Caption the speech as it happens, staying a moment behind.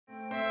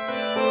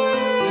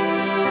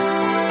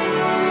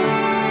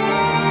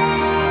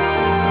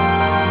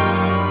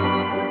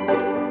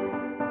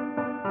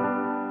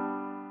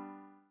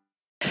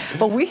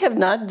Well, we have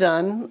not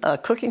done a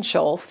cooking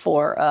show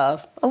for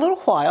a little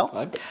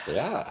while.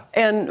 Yeah.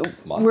 And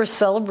we're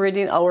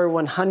celebrating our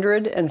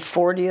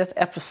 140th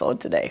episode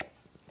today.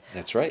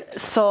 That's right.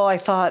 So I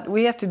thought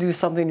we have to do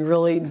something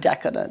really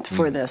decadent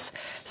for this.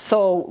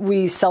 So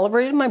we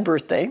celebrated my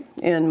birthday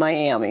in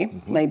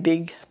Miami, my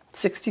big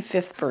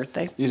 65th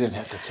birthday. You didn't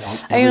have to tell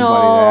everybody I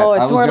know,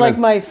 that. it's more like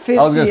my 50th.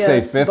 I was going to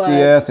say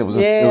 50th. It was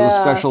yeah. a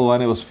special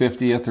one. It was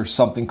 50th or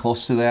something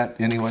close to that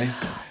anyway.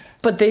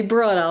 But they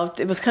brought out,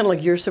 it was kind of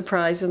like your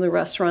surprise and the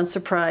restaurant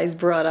surprise,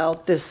 brought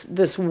out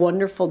this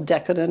wonderful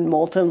decadent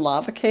molten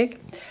lava cake.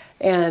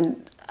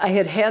 And I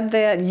had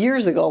that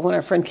years ago when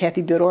our friend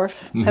Kathy Bidorf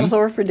had us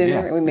over for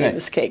dinner and we made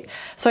this cake.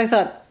 So I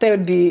thought that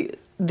would be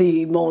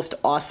the most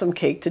awesome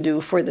cake to do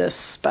for this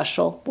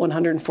special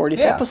 140th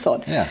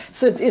episode. Yeah.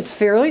 So it's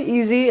fairly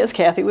easy, as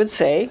Kathy would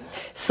say.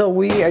 So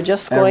we are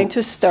just going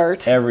to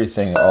start.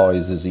 Everything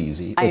always is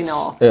easy. I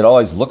know. It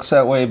always looks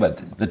that way,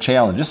 but the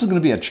challenge, this is going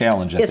to be a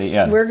challenge at the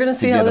end. We're going to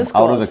see how this goes.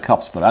 Out goes. of the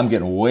cups, but I'm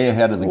getting way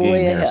ahead of the game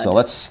here. So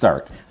let's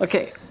start.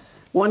 Okay,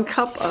 1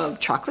 cup of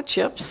chocolate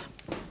chips.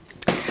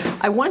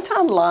 I went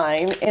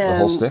online and the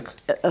whole stick.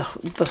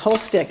 The whole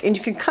stick, and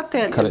you can cut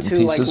that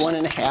into like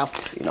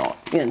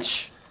 1.5,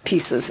 inch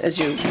pieces as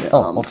you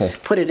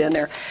put it in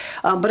there.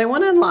 But I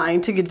went online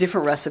to get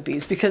different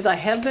recipes because I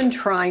have been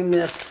trying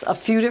this a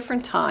few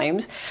different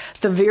times.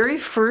 The very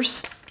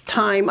first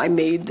time I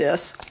made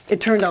this,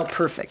 it turned out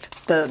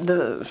perfect.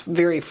 The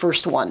very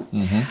first one.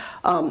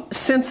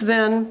 Since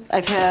then,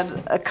 I've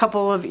had a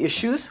couple of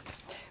issues.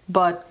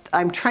 But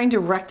I'm trying to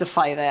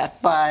rectify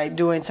that by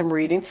doing some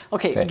reading.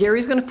 Okay,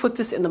 Gary's going to put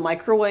this in the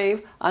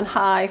microwave on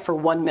high for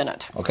 1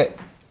 minute. Okay,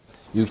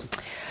 you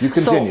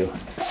continue.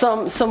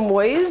 So, some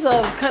ways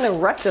of kind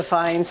of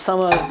rectifying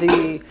some of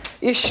the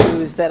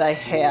issues that I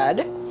had.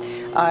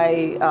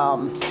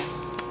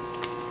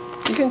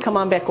 You can come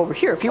on back over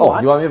here if you want.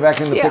 Oh, you want me back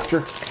in the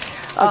picture?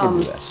 I can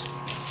do this.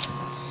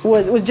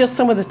 Was just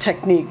some of the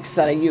techniques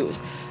that I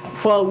used.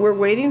 While we're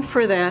waiting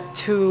for that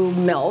to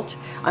melt,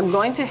 I'm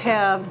going to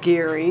have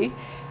Gary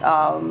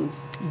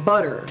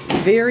butter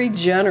very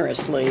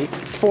generously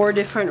 4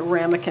 different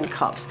ramekin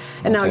cups.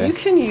 And now you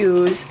can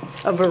use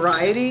a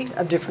variety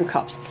of different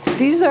cups.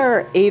 These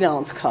are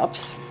 8-ounce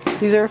cups.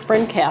 These are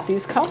friend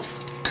Kathy's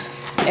cups.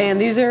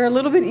 And these are a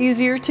little bit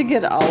easier to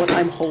get out,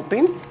 I'm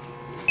hoping.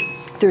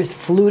 There's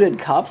fluted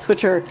cups,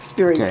 which are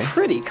very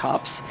pretty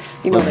cups.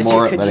 You know, that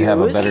you could use. Have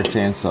a better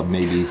chance of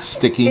maybe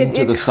sticking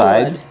to the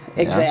side.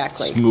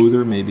 Exactly. Yeah,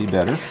 smoother, maybe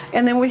better.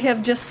 And then we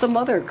have just some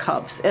other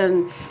cups.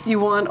 And you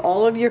want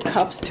all of your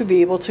cups to be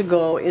able to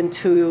go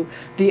into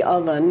the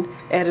oven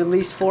at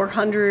least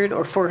 400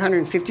 or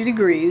 450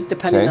 degrees,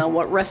 depending on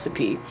what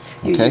recipe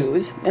you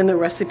use. And the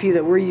recipe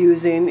that we're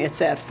using,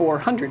 it's at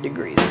 400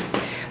 degrees.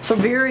 So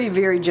very,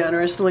 very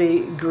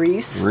generously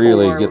grease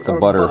really or, get the or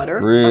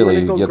butter.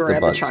 Really go get the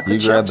butter. Chocolate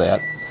you grab chips.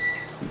 that.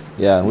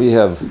 Yeah, and we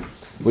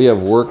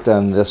have worked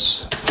on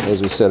this,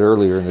 as we said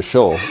earlier in the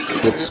show.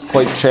 It's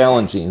quite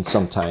challenging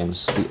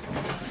sometimes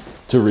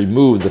to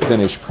remove the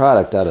finished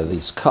product out of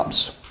these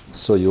cups.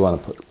 So you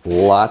want to put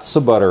lots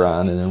of butter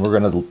on, and then we're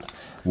going to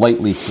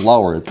lightly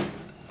flour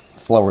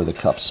the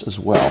cups as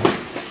well.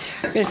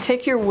 You're going to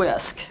take your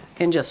whisk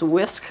and just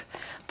whisk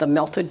the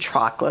melted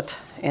chocolate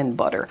and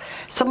butter.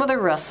 Some of the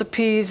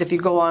recipes, if you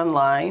go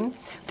online,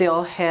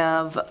 they'll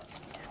have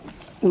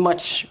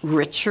much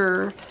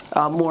richer,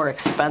 more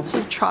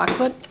expensive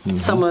chocolate.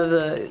 Some of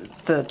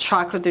the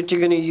chocolate that you're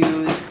going to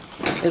use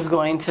is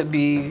going to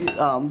be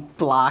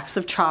blocks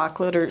of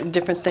chocolate or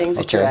different things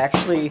that you're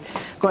actually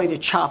going to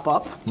chop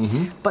up.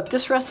 But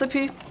this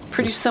recipe,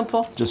 pretty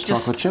simple. Just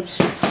chocolate chips?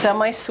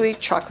 Semi-sweet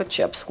chocolate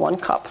chips, 1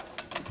 cup.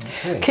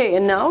 Okay,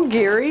 and now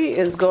Gary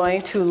is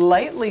going to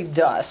lightly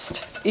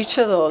dust each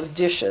of those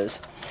dishes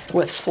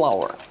with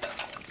flour.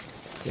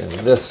 Yeah,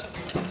 this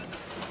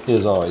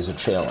is always a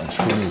challenge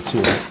for me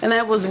too. And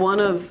that was one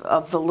of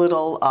the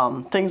little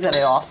things that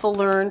I also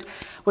learned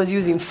was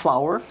using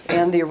flour,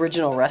 and the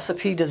original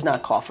recipe does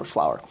not call for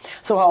flour.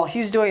 So while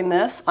he's doing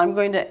this, I'm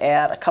going to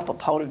add a cup of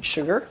powdered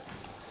sugar.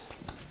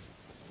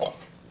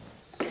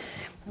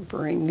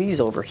 Bring these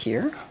over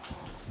here.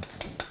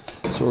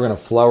 So we're going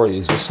to flour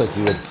these just like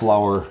you would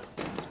flour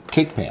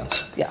cake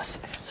pans. Yes.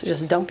 So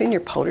just dump in your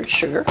powdered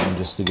sugar. And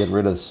just to get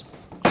rid of this.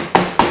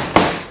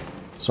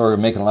 Sorry, we're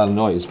making a lot of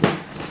noise, but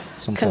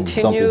sometimes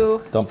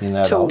dumping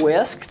that out. To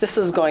whisk. This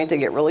is going to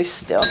get really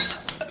stiff.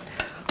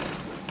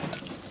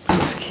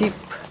 Just keep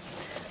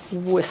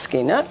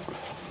whisking it.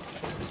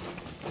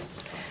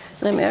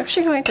 And I'm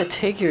actually going to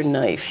take your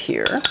knife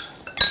here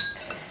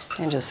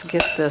and just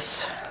get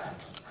this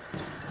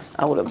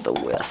out of the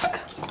whisk.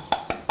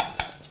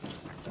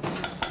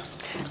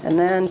 And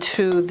then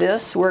to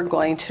this, we're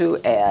going to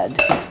add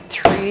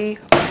 3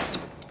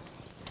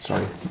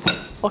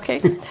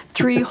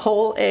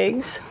 whole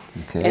eggs,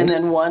 and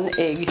then 1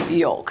 egg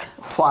yolk.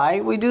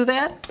 Why we do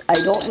that, I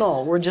don't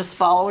know. We're just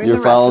following the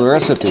recipe. You're following the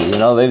recipe. You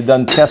know, they've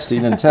done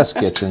testing in test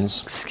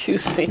kitchens.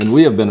 Excuse me. And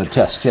we have been a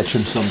test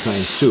kitchen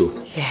sometimes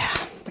too. Yeah.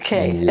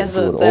 Okay. And As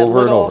do a it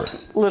over and over.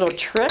 little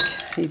trick,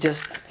 you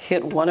just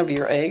hit one of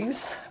your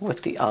eggs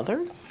with the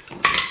other.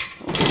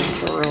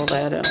 Throw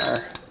that in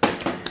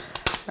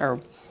our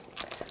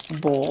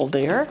bowl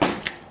there.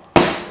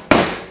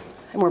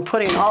 And we're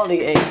putting all the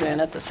eggs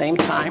in at the same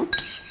time.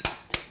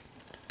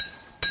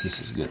 This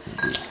is getting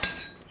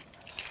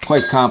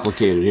quite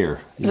complicated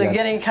here. Is it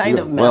getting kind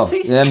of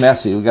messy? Well, yeah,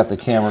 messy. We got the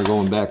camera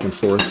going back and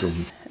forth.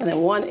 And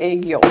then 1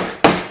 egg yolk.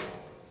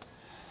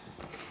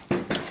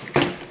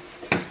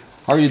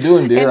 How are you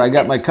doing, dear? I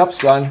got my cups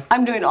done.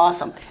 I'm doing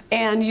awesome.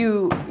 And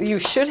you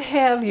should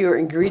have your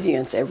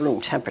ingredients at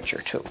room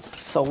temperature too.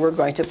 So we're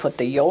going to put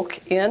the yolk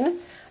in,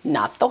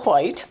 not the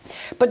white.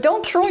 But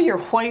don't throw your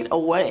white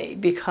away,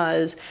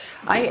 because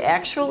I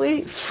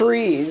actually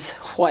freeze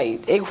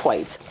egg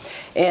whites.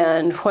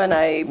 And when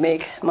I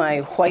make my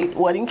white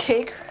wedding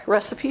cake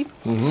recipe,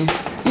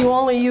 you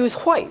only use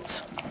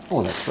whites.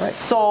 Oh, that's right.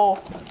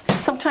 So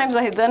sometimes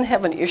I then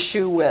have an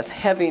issue with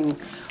having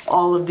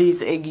all of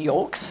these egg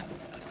yolks.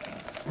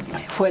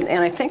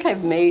 And I think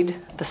I've made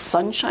the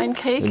sunshine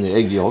cake. And the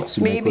egg yolks.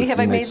 Maybe have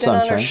I made that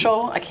on our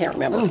show? I can't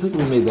remember. I don't think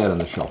we made that on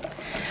the show.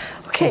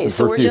 Okay,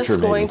 so we're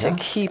just going to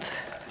keep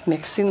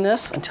mixing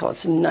this until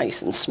it's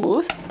nice and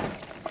smooth.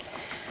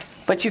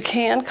 But you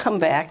can come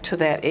back to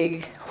that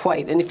egg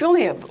white. And if you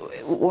only have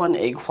 1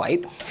 egg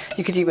white,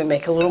 you could even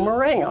make a little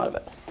meringue out of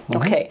it.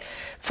 Okay,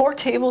 4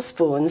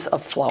 tablespoons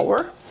of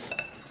flour,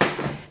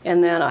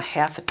 and then a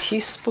half a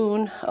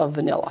teaspoon of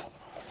vanilla.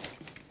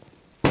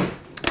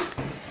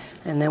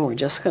 And then we're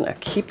just going to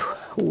keep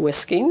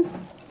whisking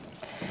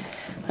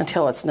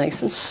until it's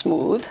nice and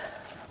smooth.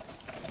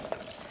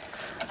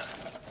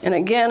 And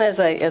again, as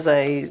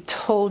I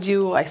told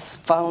you, I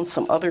found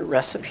some other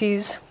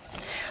recipes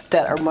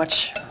that are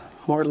much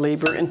more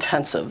labor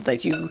intensive,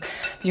 that you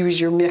use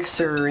your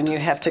mixer and you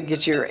have to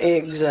get your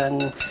eggs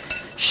and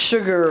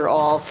sugar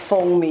all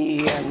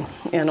foamy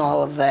and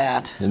all of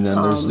that. And then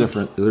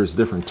there's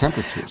different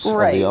temperatures of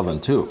the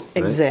oven too. Right?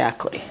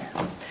 Exactly.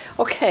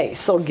 Okay,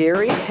 so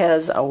Gary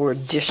has our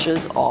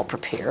dishes all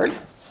prepared.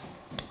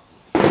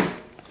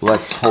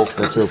 Let's hope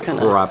that they're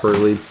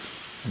properly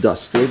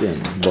dusted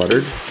and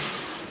buttered.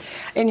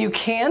 And you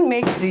can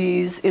make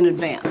these in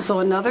advance. So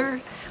another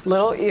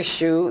little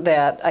issue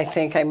that I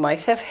think I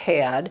might have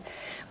had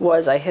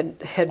was I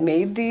had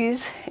made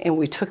these and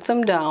we took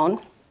them down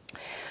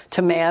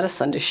to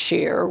Madison to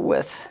share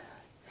with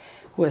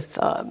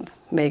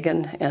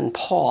Megan and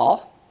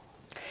Paul.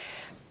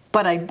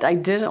 But I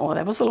didn't. Well,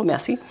 that was a little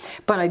messy.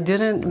 But I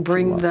didn't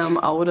bring them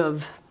out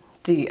of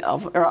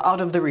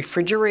the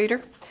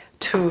refrigerator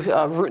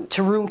to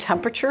room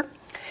temperature.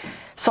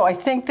 So I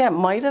think that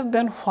might have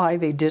been why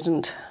they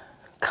didn't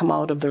come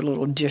out of their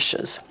little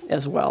dishes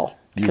as well.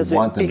 You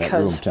want them at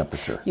room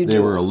temperature. They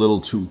were a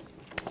little too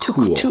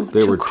cool.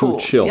 They were too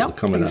chilled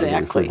coming out of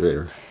the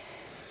refrigerator.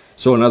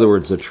 So in other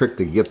words, the trick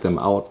to get them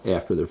out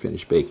after they're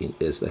finished baking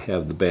is to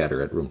have the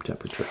batter at room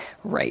temperature.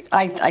 Right.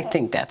 I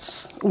think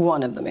that's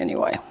one of them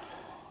anyway.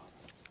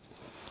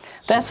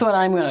 That's what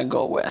I'm going to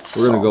go with.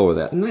 We're going to go with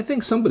that. And I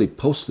think somebody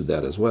posted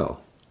that as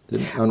well.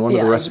 On one of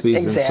the recipes.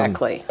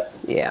 Exactly.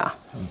 Yeah.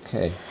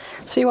 Okay.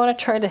 So you want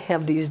to try to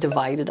have these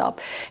divided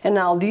up. And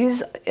now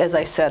these, as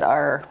I said,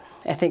 are,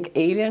 I think,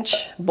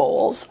 8-inch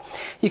bowls.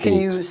 You can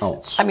use,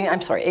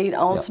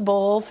 8-ounce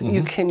bowls.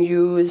 You can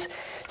use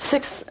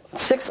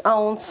 6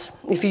 ounce.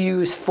 If you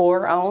use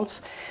 4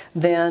 ounce,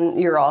 then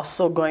you're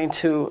also going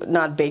to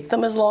not bake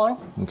them as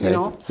long. Okay,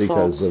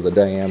 because of the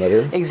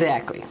diameter.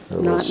 Exactly.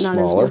 Not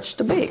as much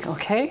to bake,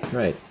 okay?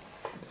 Right.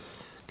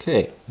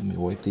 Okay, let me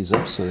wipe these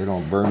up so they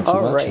don't burn too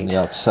much on the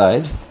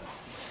outside.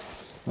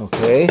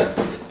 Okay.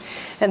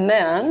 And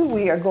then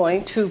we are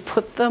going to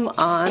put them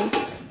on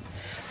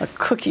a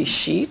cookie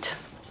sheet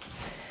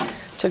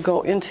to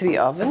go into the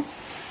oven.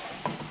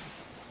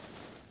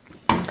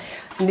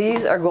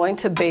 These are going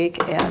to bake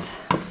at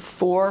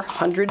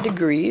 400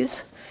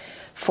 degrees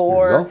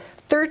for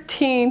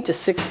 13 to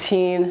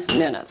 16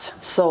 minutes.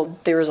 So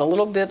there's a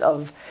little bit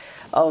of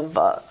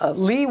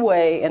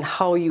leeway in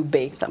how you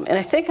bake them. And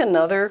I think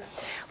another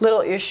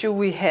little issue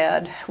we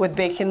had with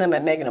baking them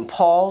at Megan and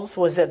Paul's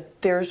was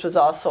that theirs was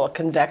also a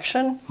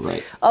convection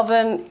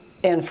oven,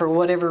 and for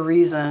whatever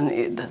reason,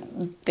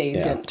 they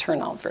didn't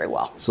turn out very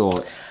well. So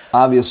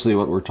obviously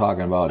what we're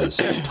talking about is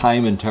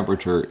time and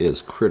temperature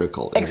is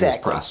critical in this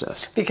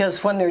process.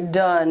 Because when they're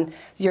done,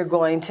 you're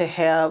going to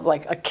have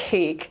like a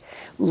cake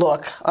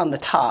look on the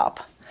top.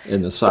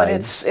 In the sides. But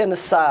it's in the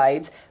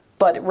sides.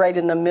 But right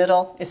in the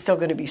middle, it's still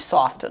going to be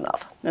soft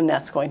enough. And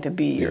that's going to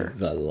be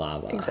the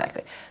lava.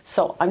 Exactly.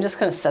 So I'm just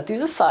going to set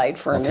these aside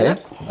for a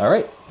minute. All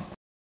right.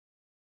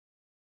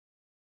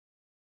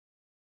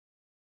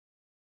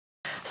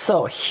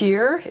 So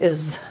here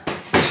is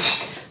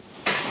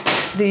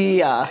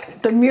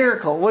the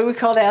miracle. What do we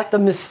call that? The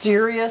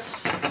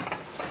mysterious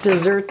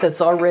dessert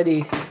that's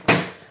already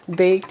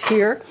baked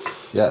here.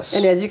 Yes.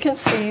 And as you can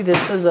see,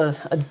 this is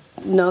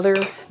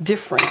another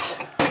different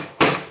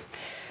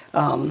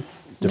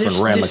dish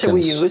that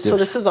we use. So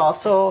this is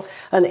also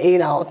an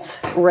 8-ounce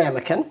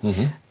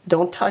ramekin.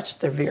 Don't touch,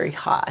 they're very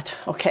hot.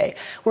 Okay,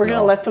 we're going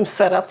to let them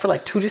set up for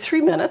like 2 to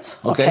 3 minutes.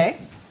 Okay.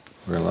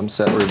 We're gonna let them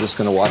set. We're just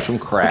gonna watch them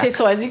crack. Okay,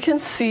 so as you can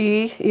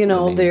see, you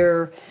know,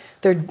 they're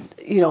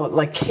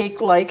like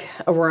cake-like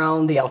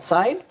around the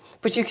outside,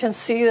 but you can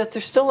see that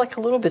they're still like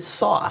a little bit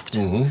soft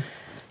in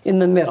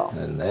the middle.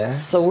 And that's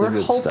so we're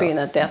hoping stuff.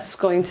 that that's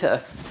going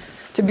to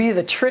be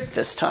the trick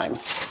this time.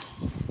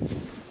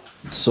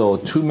 So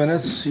 2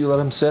 minutes, you let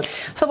them sit?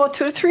 So about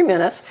 2 to 3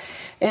 minutes,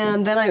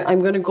 and then I'm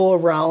going to go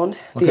around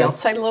the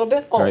outside a little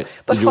bit. Oh, all right.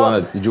 but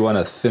did you want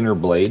a thinner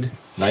blade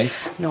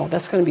knife? No,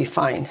 that's going to be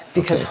fine,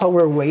 because while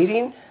we're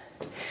waiting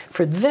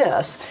for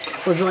this,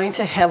 we're going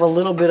to have a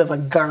little bit of a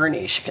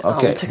garnish to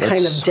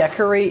kind of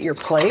decorate your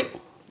plate.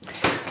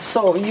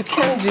 So you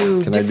can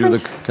do Can I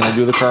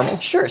do the caramel?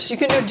 Sure. So you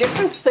can do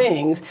different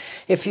things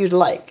if you'd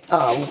like.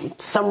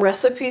 Some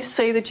recipes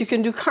say that you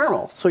can do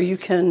caramel. So you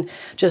can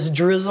just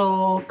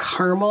drizzle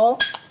caramel.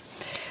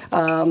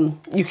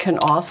 You can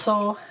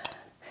also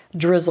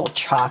drizzle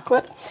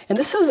chocolate. And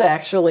this is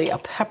actually a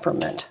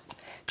peppermint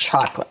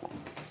chocolate.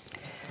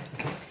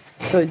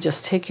 So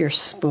just take your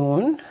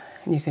spoon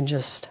and you can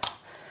just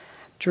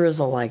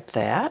drizzle like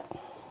that.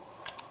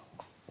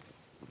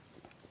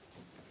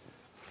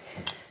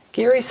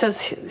 Gary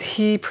says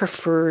he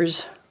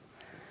prefers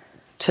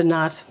to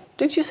not.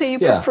 Did you say you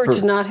prefer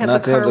to not have the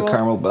caramel? Have the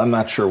caramel, but I'm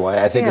not sure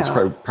why. I think it's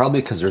probably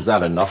because there's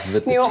not enough of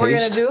it to taste. You know what we're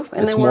going to do?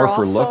 And it's then more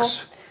for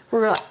looks.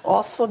 We're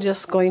also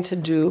just going to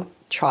do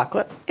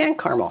chocolate and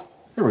caramel.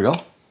 There we go.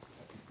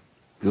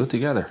 Do it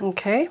together.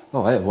 Okay.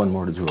 Oh, I have one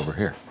more to do over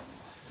here.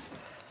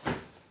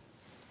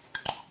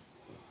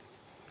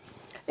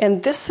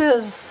 And this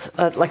is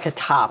like a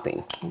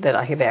topping that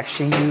I have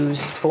actually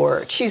used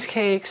for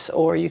cheesecakes,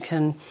 or you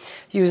can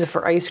use it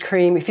for ice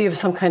cream. If you have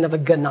some kind of a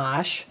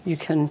ganache, you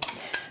can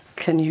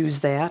use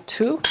that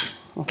too.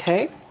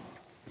 Okay.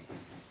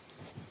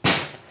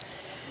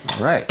 All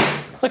right.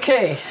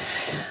 Okay.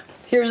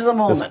 Here's the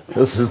moment.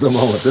 This is the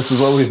moment. This is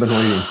what we've been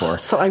waiting for.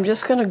 So I'm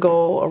just going to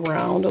go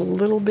around a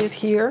little bit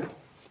here.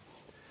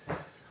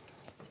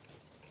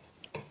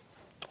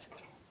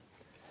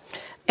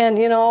 And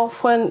you know,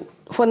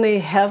 when they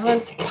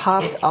haven't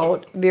popped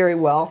out very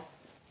well,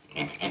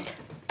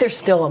 they're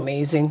still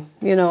amazing.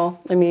 You know,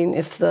 I mean,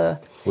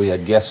 we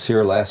had guests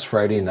here last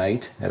Friday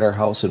night at our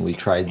house, and we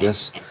tried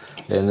this,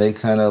 and they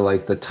kind of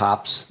like the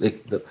tops.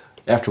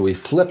 After we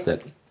flipped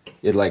it,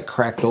 it like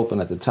cracked open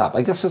at the top.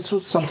 I guess that's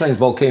what sometimes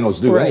volcanoes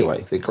do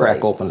anyway. They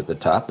crack open at the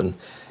top, and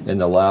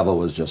the lava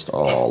was just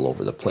all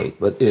over the plate.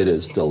 But it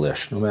is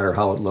delish, no matter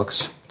how it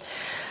looks.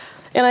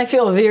 And I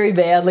feel very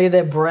badly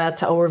that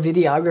Brett, our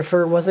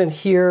videographer, wasn't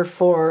here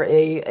for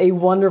a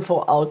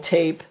wonderful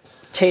outtake.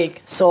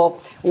 So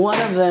one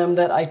of them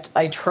that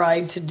I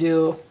tried to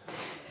do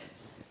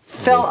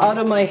fell out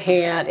of my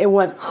hand. It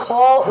went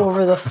all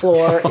over the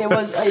floor. It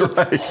was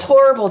a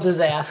horrible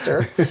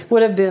disaster.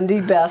 Would have been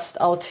the best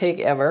outtake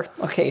ever.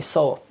 Okay,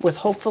 so with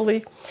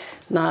hopefully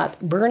not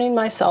burning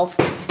myself,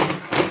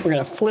 we're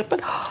going to flip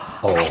it.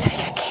 Oh, I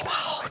think it came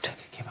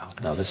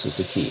out. Now this is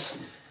the key.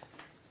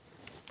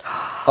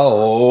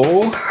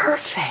 Oh.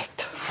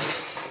 Perfect.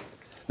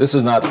 This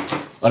is not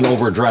an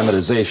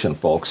over-dramatization,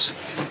 folks.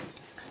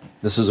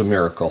 This is a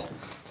miracle.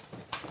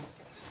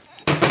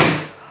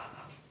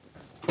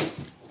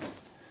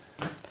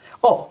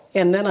 Oh,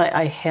 and then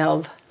I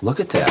have... Look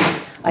at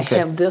that. I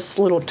have this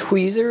little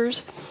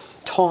tweezers,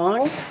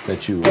 tongs...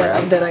 That you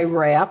wrapped? That I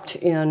wrapped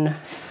in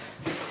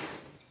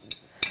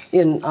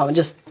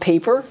just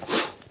paper.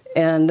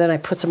 And then I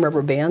put some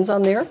rubber bands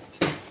on there.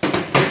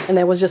 And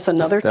that was just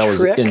another trick.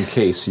 That was in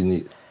case you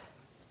need...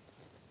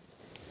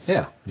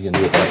 Yeah, you can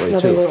do it that way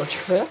another too. Another little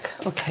trick,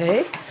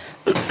 okay.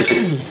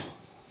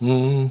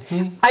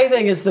 I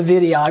think it's the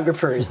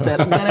videographers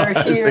that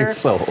are here. I think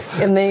so.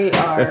 And they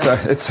are...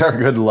 It's our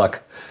good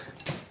luck.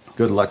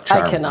 Good luck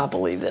charm. I cannot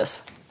believe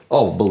this.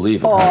 Oh,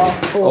 believe it.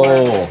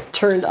 Oh,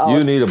 turned out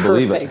you need to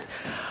believe it.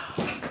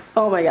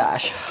 Oh my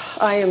gosh.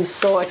 I am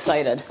so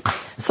excited.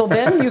 So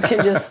then you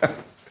can just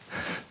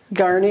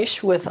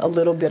garnish with a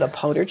little bit of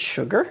powdered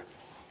sugar.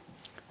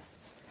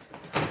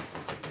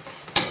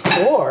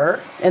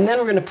 And then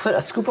we're going to put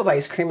a scoop of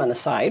ice cream on the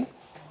side.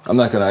 I'm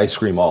not going to ice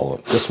cream all of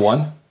it. Just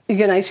one? You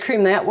can ice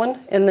cream that one,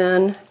 and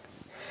then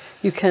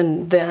you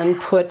can then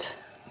put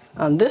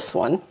on this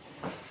one,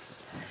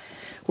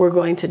 we're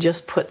going to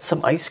just put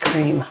some ice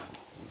cream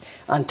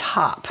on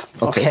top,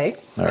 okay?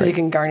 Because you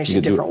can garnish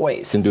in different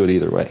ways. You can do it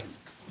either way.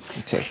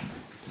 Okay.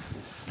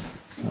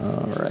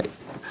 All right.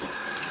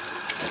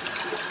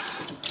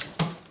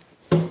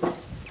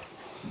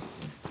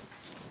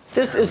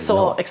 This is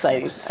so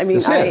exciting. I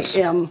mean, I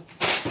am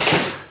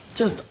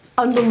just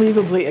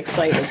unbelievably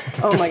excited.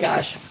 Oh my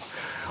gosh.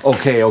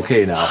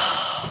 Okay now.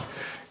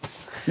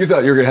 You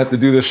thought you were going to have to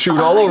do this shoot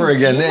all over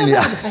again, didn't you?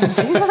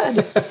 I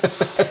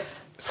did.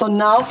 So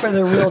now for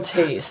the real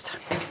taste.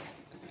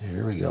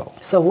 Here we go.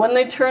 So when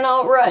they turn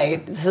out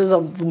right, this is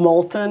a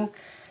molten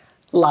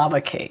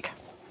lava cake.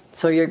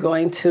 So you're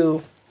going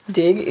to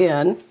dig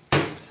in.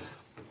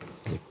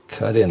 You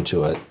cut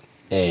into it,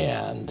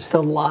 and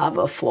the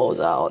lava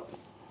flows out.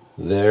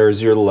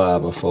 There's your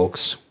lava,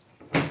 folks.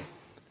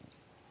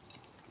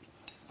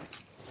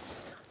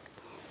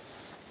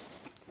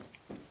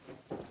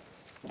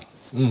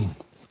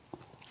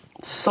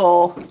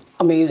 So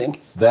amazing.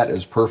 That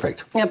is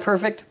perfect. Yeah,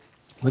 perfect.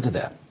 Look at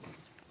that.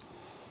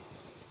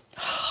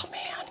 Oh,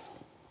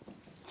 man.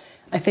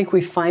 I think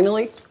we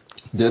finally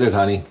did it,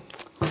 honey.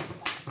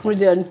 We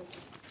did.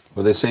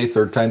 What they say,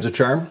 third time's a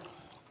charm?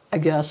 I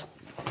guess.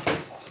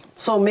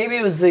 So maybe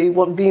it was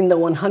being the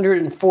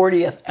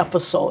 140th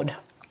episode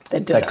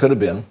that did it. That could have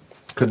been.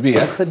 Could be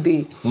it. Could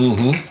be.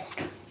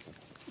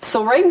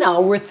 So right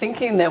now we're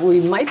thinking that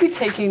we might be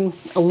taking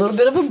a little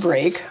bit of a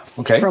break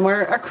from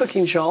our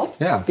cooking show.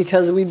 Yeah.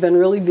 Because we've been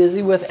really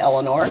busy with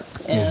Eleanor.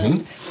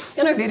 And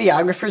our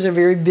videographers are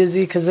very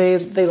busy because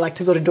they like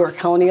to go to Door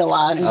County a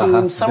lot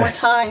and do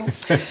summertime.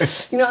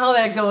 You know how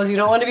that goes. You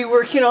don't want to be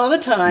working all the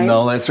time.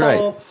 No, that's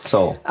right.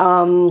 So,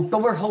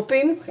 but we're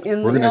hoping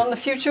in the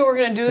future we're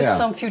going to do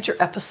some future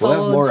episodes.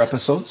 We'll have more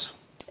episodes.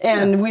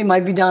 And we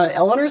might be down at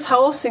Eleanor's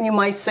house and you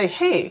might say,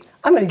 hey,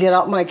 I'm going to get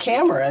out my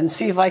camera and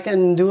see if I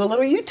can do a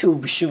little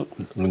YouTube shoot.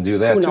 And do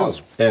that too.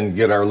 And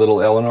get our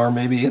little Eleanor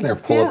maybe in there,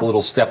 pull up a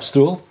little step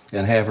stool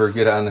and have her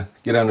get on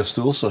a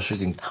stool so she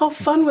can. How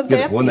fun would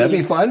that be? Wouldn't that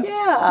be fun?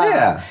 Yeah.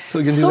 Yeah. So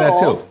we can do that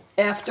too.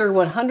 After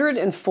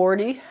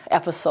 140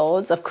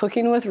 episodes of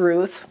Cooking with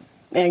Ruth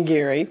and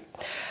Gary,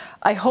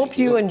 I hope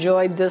you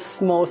enjoyed this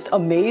most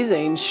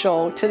amazing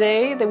show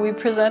today that we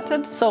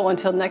presented. So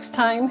until next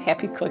time,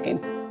 happy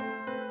cooking.